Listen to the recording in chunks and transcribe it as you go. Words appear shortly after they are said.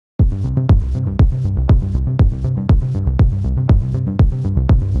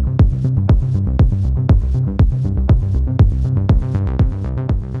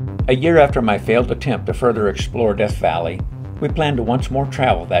A year after my failed attempt to further explore Death Valley, we planned to once more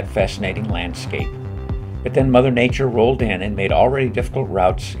travel that fascinating landscape. But then Mother Nature rolled in and made already difficult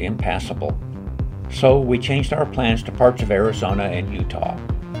routes impassable. So we changed our plans to parts of Arizona and Utah.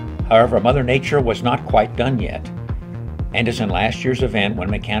 However, Mother Nature was not quite done yet. And as in last year's event when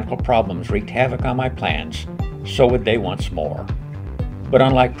mechanical problems wreaked havoc on my plans, so would they once more. But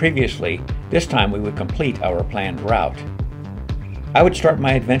unlike previously, this time we would complete our planned route. I would start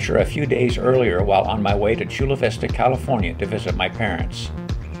my adventure a few days earlier while on my way to Chula Vista, California to visit my parents.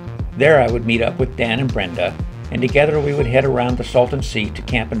 There I would meet up with Dan and Brenda, and together we would head around the Salton Sea to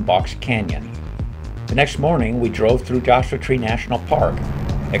camp in Box Canyon. The next morning we drove through Joshua Tree National Park,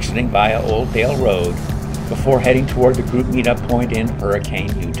 exiting via Old Dale Road, before heading toward the group meetup point in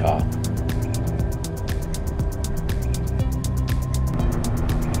Hurricane, Utah.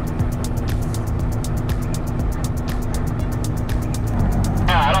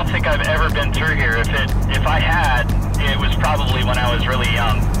 I don't think I've ever been through here. If I had, it was probably when I was really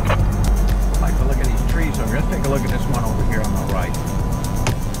young. I'd like to look at these trees over here. Let's take a look at this one over here on the right.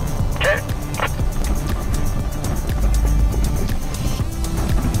 Okay.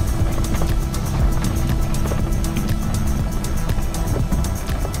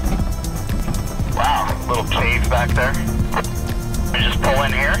 Wow, little cave back there. You just pull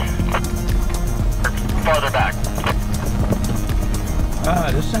in here? Or farther back?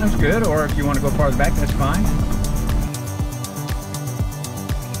 This sounds good, or if you want to go farther back, that's fine.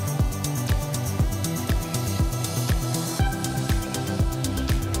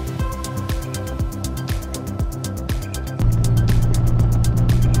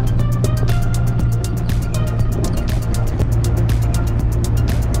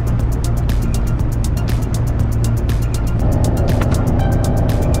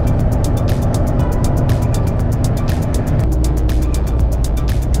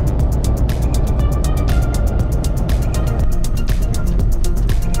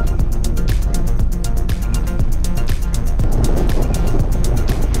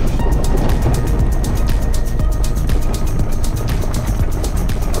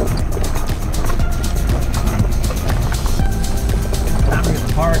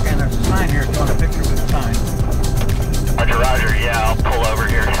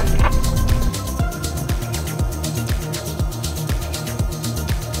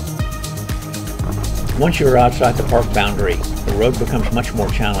 Once you are outside the park boundary, the road becomes much more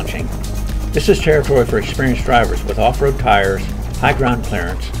challenging. This is territory for experienced drivers with off-road tires, high ground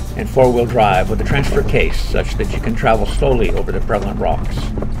clearance, and four-wheel drive with a transfer case such that you can travel slowly over the prevalent rocks.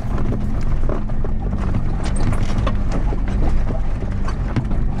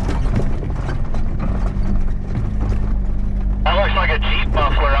 That looks like a Jeep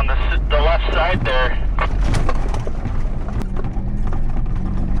muffler on the left side there.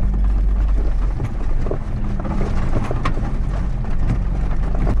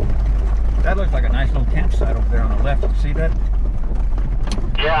 That looks like a nice little campsite over there on the left. See that?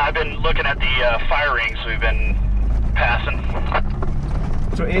 Yeah, I've been looking at the fire rings we've been passing.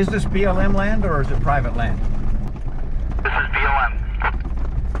 So is this BLM land or is it private land? This is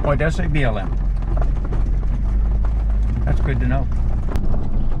BLM. Oh, it does say BLM. That's good to know.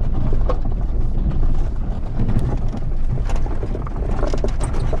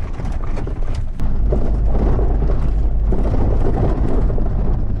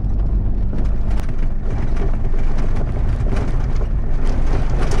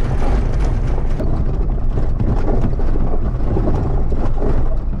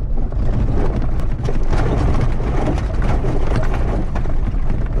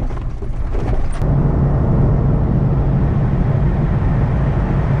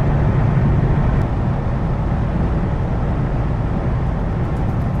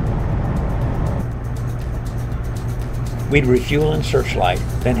 We'd refuel and searchlight,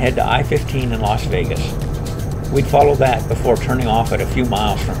 then head to I-15 in Las Vegas. We'd follow that before turning off at a few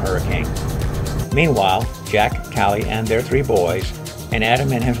miles from Hurricane. Meanwhile, Jack, Callie, and their 3 boys, and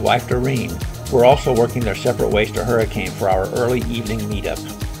Adam and his wife Doreen, were also working their separate ways to Hurricane for our early evening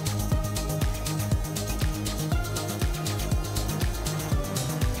meetup.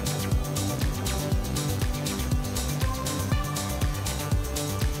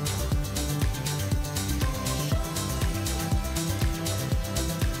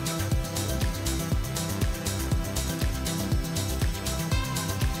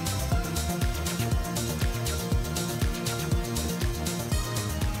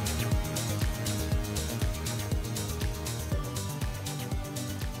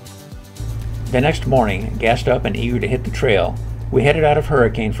 The next morning, gassed up and eager to hit the trail, we headed out of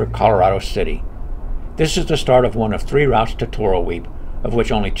Hurricane for Colorado City. This is the start of one of 3 routes to Toroweap, of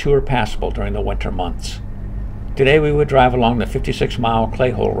which only 2 are passable during the winter months. Today we would drive along the 56-mile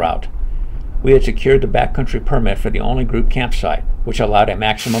Clayhole route. We had secured the backcountry permit for the only group campsite, which allowed a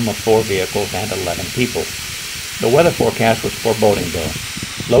maximum of 4 vehicles and 11 people. The weather forecast was foreboding though.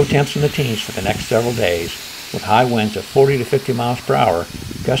 Low temps in the teens for the next several days, with high winds of 40 to 50 miles per hour,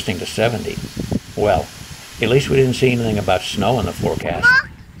 gusting to 70. Well, at least we didn't see anything about snow in the forecast. Mom,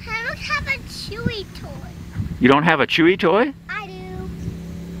 I don't have a Chewy toy. You don't have a Chewy toy? I do.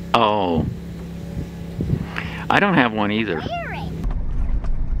 Oh. I don't have one either. Wear it.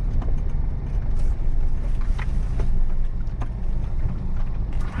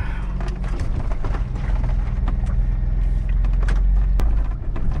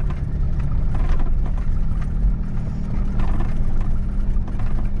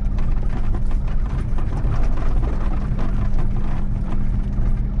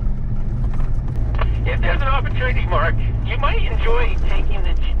 If there's an opportunity, Mark, you might enjoy taking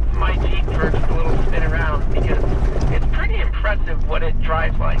my Jeep for just a little spin around because it's pretty impressive what it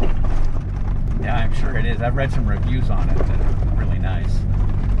drives like. Yeah, I'm sure it is. I've read some reviews on it that are really nice.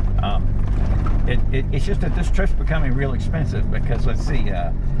 It's just that this trip's becoming real expensive because, let's see,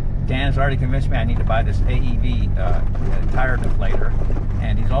 Dan has already convinced me I need to buy this AEV tire deflator,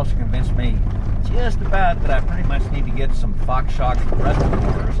 and he's also convinced me just about that I pretty much need to get some Fox shock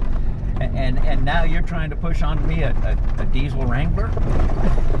reservoirs. And now you're trying to push onto me a diesel Wrangler?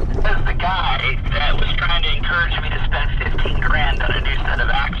 There's the guy that was trying to encourage me to spend 15 grand on a new set of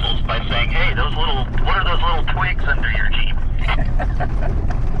axles by saying, hey, what are those little twigs under your Jeep?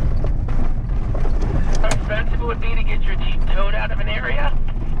 How expensive it would be to get your Jeep towed out of an area?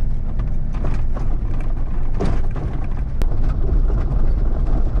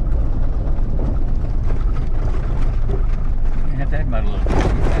 You hit that mud a little bit too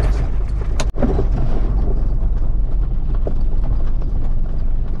fast.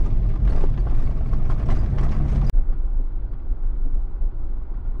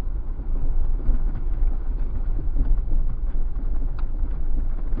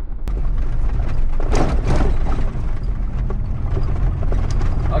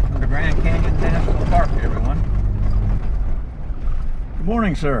 Welcome to Grand Canyon National Park, everyone. Good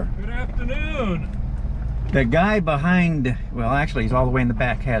morning, sir. Good afternoon. The guy behind, well, actually, he's all the way in the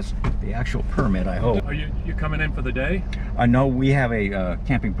back, has the actual permit, I hope. Are you coming in for the day? No, we have a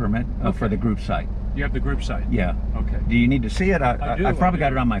camping permit for the group site. You have the group site? Yeah. Okay. Do you need to see it? I do. I've probably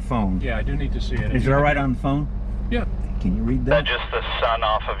got it on my phone. Yeah, I do need to see it. Is it all right on the phone? Yeah. Can you read Is that that? just the sun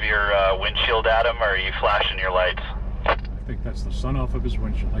off of your windshield, Adam, or are you flashing your lights? I think that's the sun off of his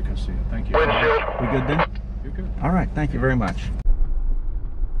windshield. I can see it. Thank you. Windshield. We good then? You're good. All right. Thank you very much.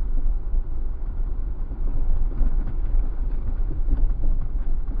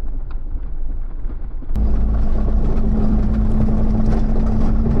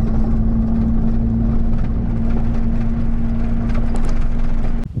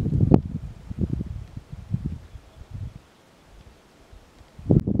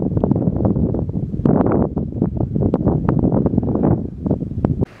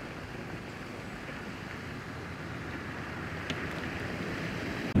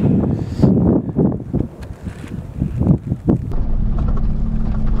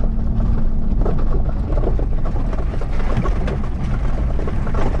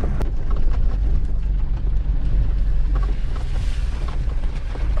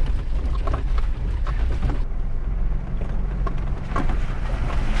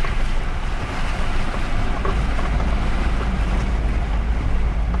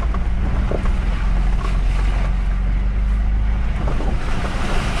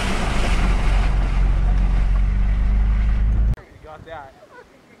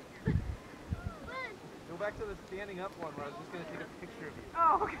 back to the standing up one where I was just going to take a picture of you.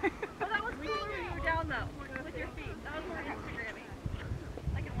 Oh, okay. Well, that was cool where you were down though, with your feet. That was more Instagrammy.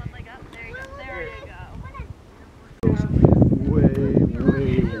 Like in one leg up. There you go. There you go.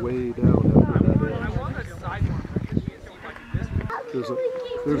 Way down after that edge. I want a sidewalk.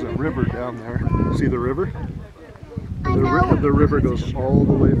 There's a river down there. See the river? The river goes all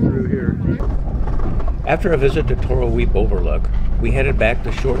the way through here. After a visit to Toroweap Overlook, we headed back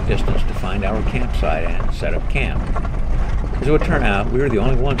the short distance to find our campsite and set up camp. As it would turn out, we were the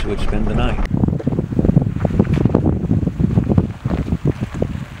only ones who would spend the night.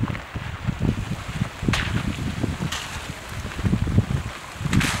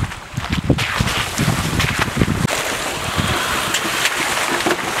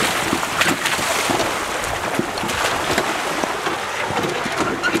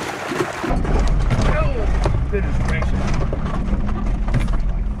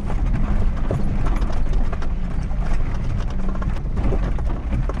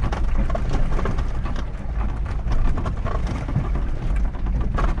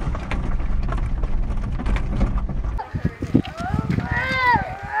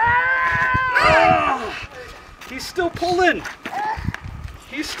 pulling.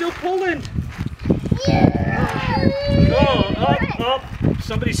 He's still pulling. Oh,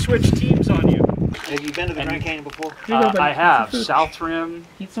 somebody switched teams on you. Have you been to the Grand Canyon before? I have. South Rim,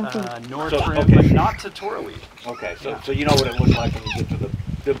 North Rim, okay. but not to Toroweap. Okay, so you know what it looks like when you get to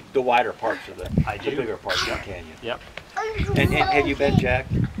the wider parts of the bigger parts of the canyon. Yep. And have you been, Jack?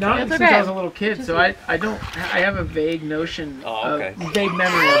 No, since I was a little kid, so I have a vague notion, vague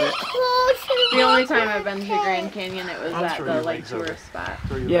memory of it. The only time I've been to Grand Canyon, it was at the like tourist spot.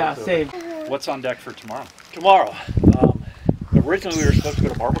 Yeah, same. What's on deck for tomorrow? Tomorrow. Originally we were supposed to go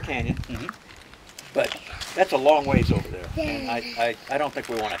to Marble Canyon, but that's a long ways over there, and I don't think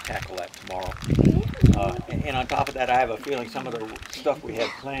we want to tackle that tomorrow. And on top of that, I have a feeling some of the stuff we had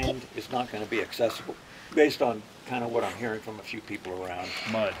planned is not going to be accessible, based on kind of what I'm hearing from a few people around.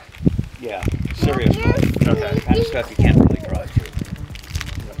 Mud. Yeah, serious mud. Okay. Kind of stuff you can't really drive through.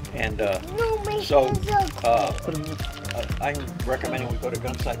 And so I'm recommending we go to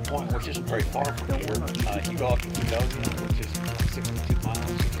Gunsight Point, which isn't very far from here. You go up to Cadogan, which is 62 miles,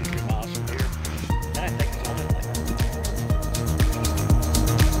 63 miles from here. And I think it's only like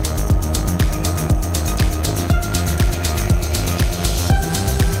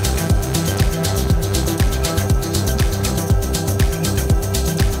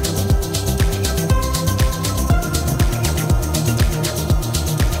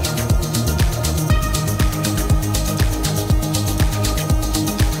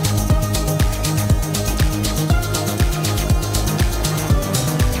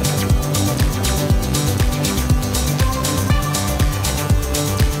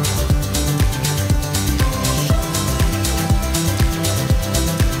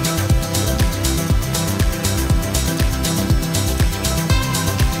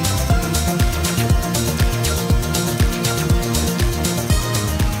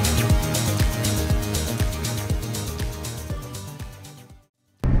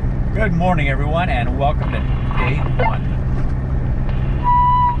Good morning, everyone, and welcome to day one.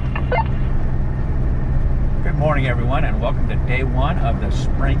 Good morning, everyone, and welcome to day one of the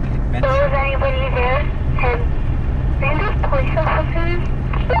spring adventure. So is anybody there? Can they just push us up here?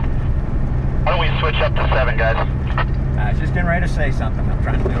 Why don't we switch up to 7, guys? I was just getting ready to say something. I'm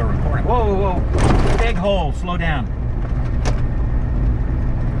trying to do a recording. Whoa, whoa, whoa. Big hole. Slow down.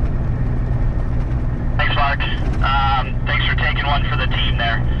 Thanks, Mark. Thanks for taking one for the team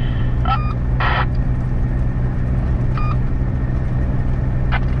there.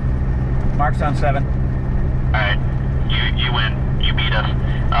 Mark's on 7. Alright, you win. You beat us.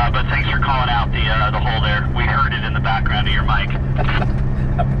 But thanks for calling out the hole there. We heard it in the background of your mic.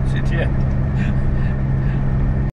 I bet you did.